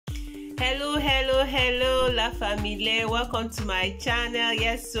Hello la famille, welcome to my channel.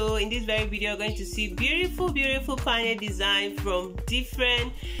 Yes, so in this very video you're going to see beautiful pagne design from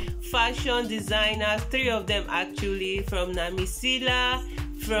different fashion designers, 3 of them actually, from Namy Sylla,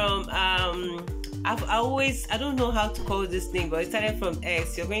 from I don't know how to call this thing, but it started from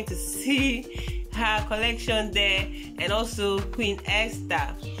X. You're going to see her collection there, and also Queen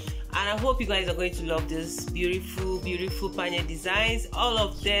Esther. And I hope you guys are going to love this beautiful pagne designs. All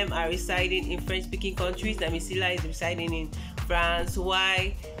of them are residing in French-speaking countries. Namy Sylla is residing in France.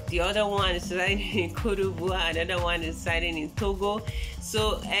 Ouah, the other one is residing in Côte d'Ivoire, another one is residing in Togo.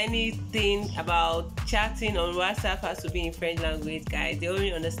 So anything about chatting on WhatsApp has to be in French language, guys. They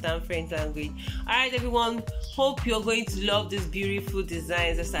only understand French language. Alright everyone, hope you're going to love these beautiful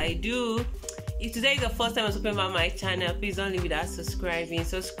designs as I do. If today is the first time I'm opening my channel, please don't leave without subscribing.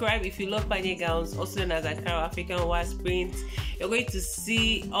 Subscribe if you love pagne gowns, also known as African Ouah prints. You're going to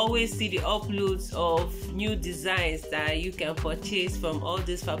always see the uploads of new designs that you can purchase from all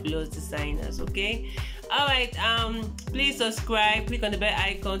these fabulous designers. Okay. Alright, please subscribe, click on the bell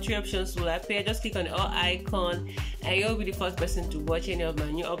icon, 3 options will appear. Just click on the all icon and you'll be the first person to watch any of my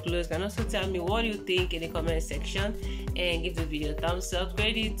new uploads. And also tell me what you think in the comment section and give the video a thumbs up.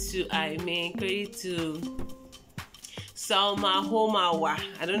 Credit to Salma Homawa,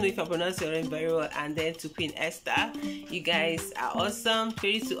 I don't know if I pronounce your name very well, and then to Queen Esther. You guys are awesome.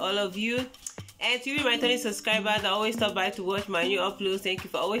 Credit to all of you. And to you, my returning subscribers that always stop by to watch my new uploads, thank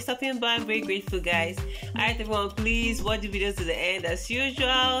you for always stopping by. I'm very grateful, guys. Alright everyone, please watch the videos to the end as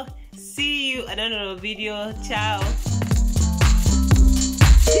usual. See you at another video. Ciao.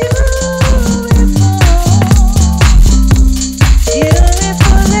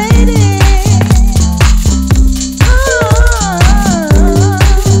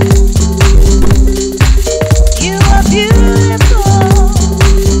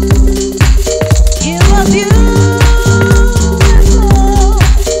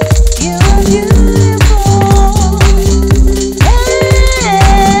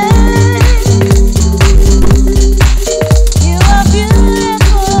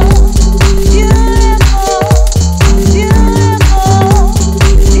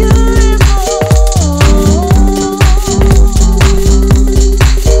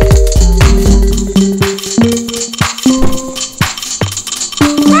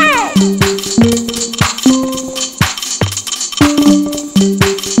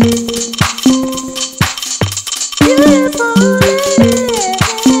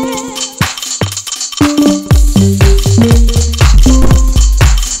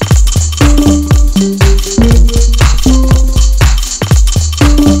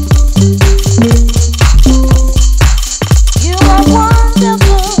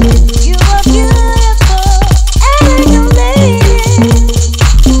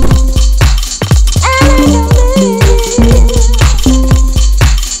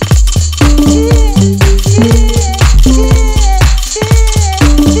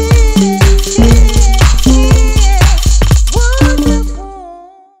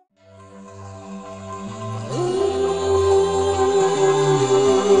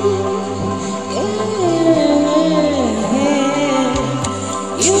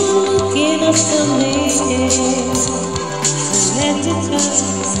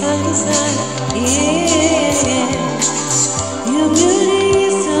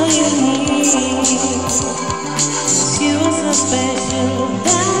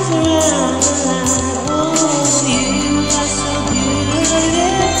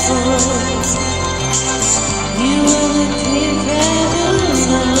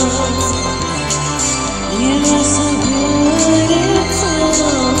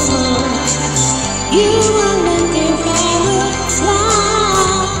 You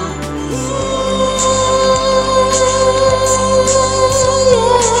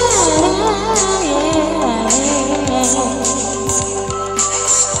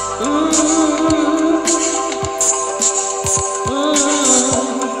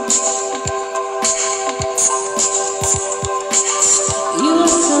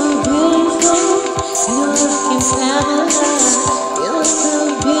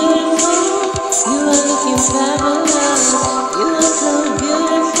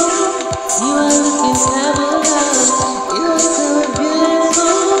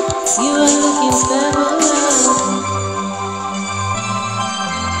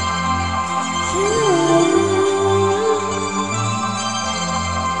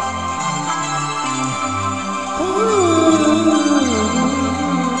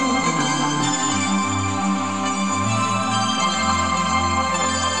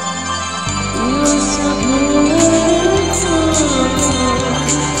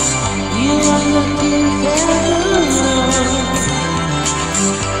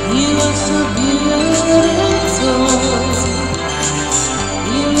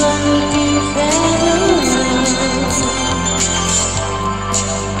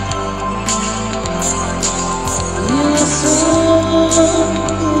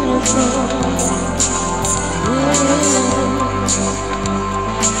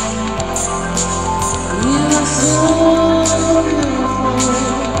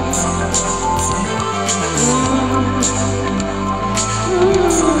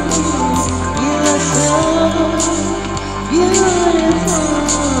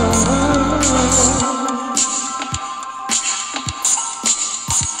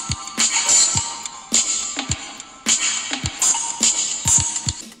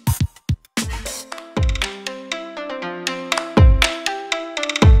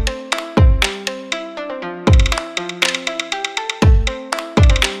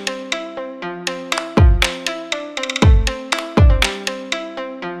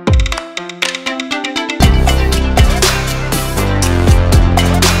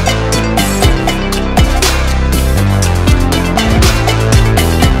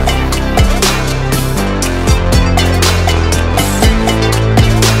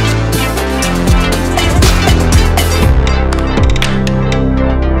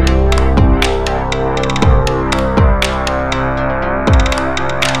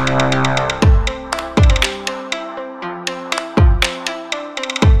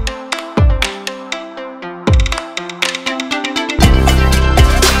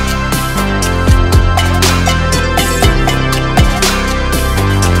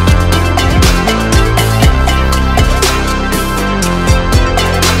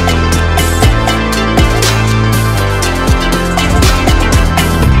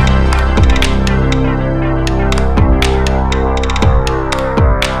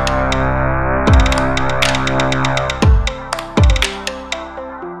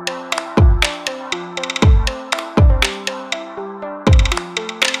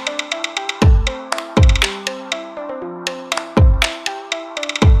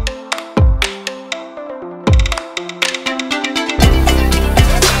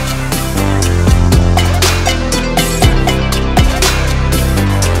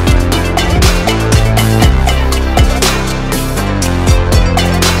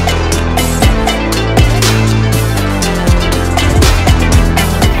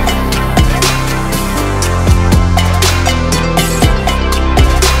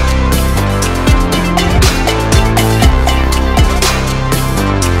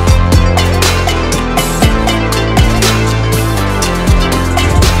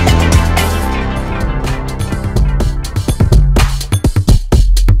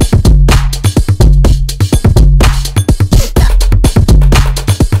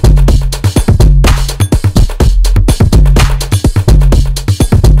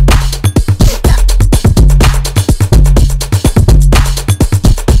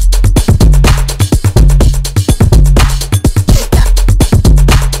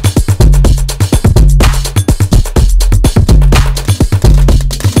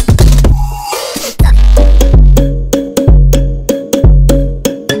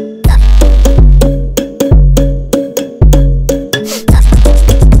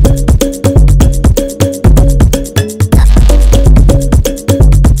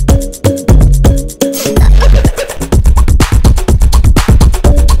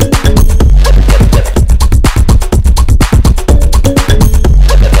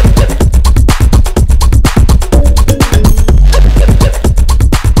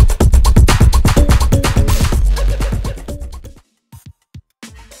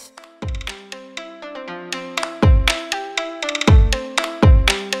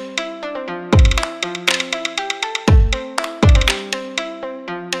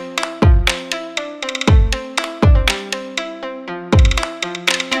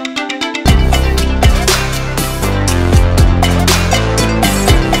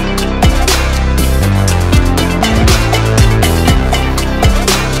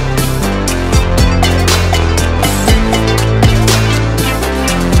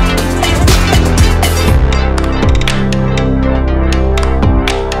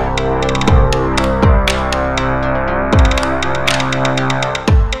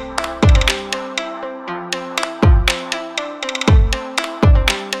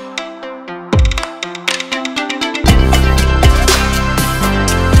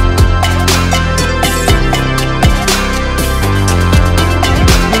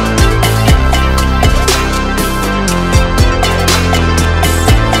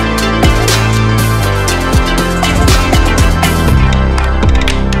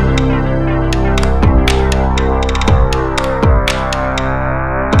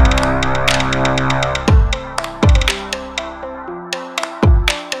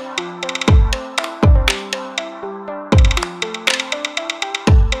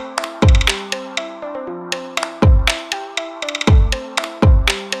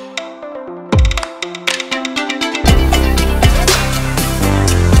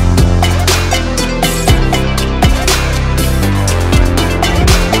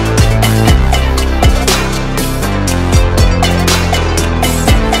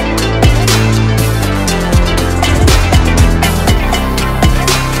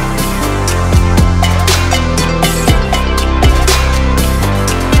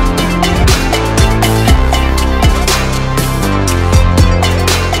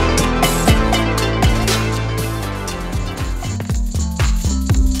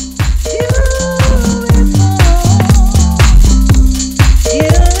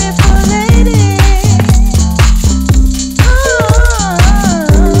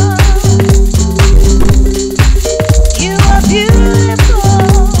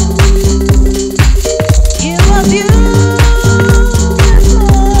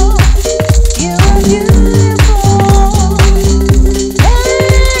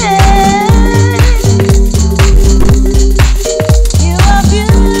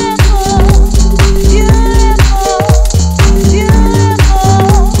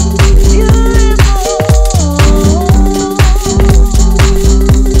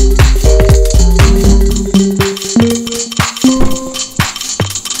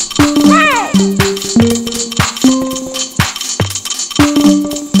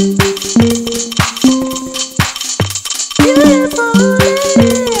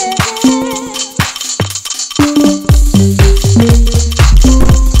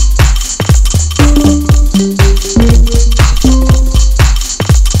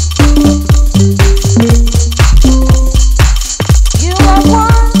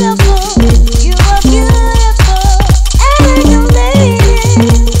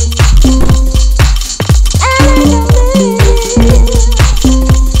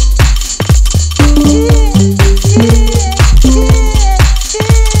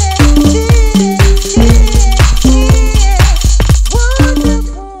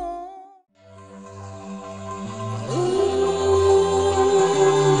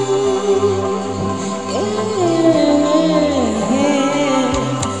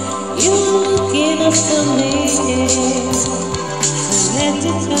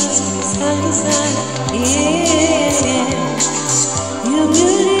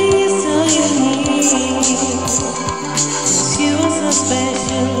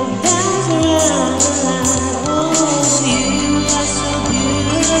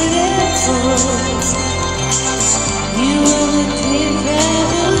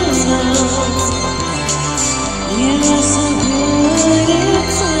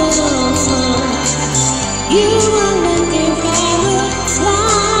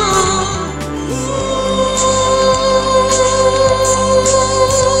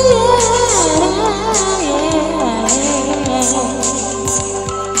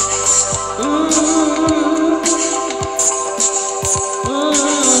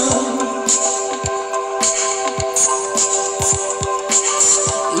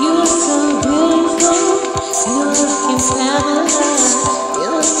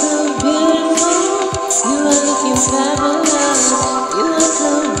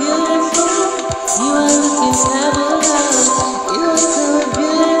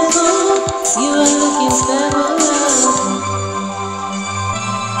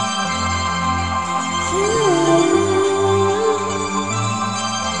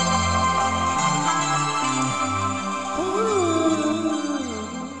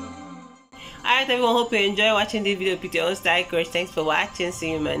Alright everyone, hope you enjoy watching this video with your own style courage. Thanks for watching.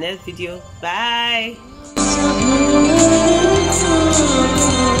 See you in my next video. Bye. You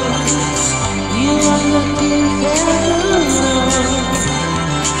are looking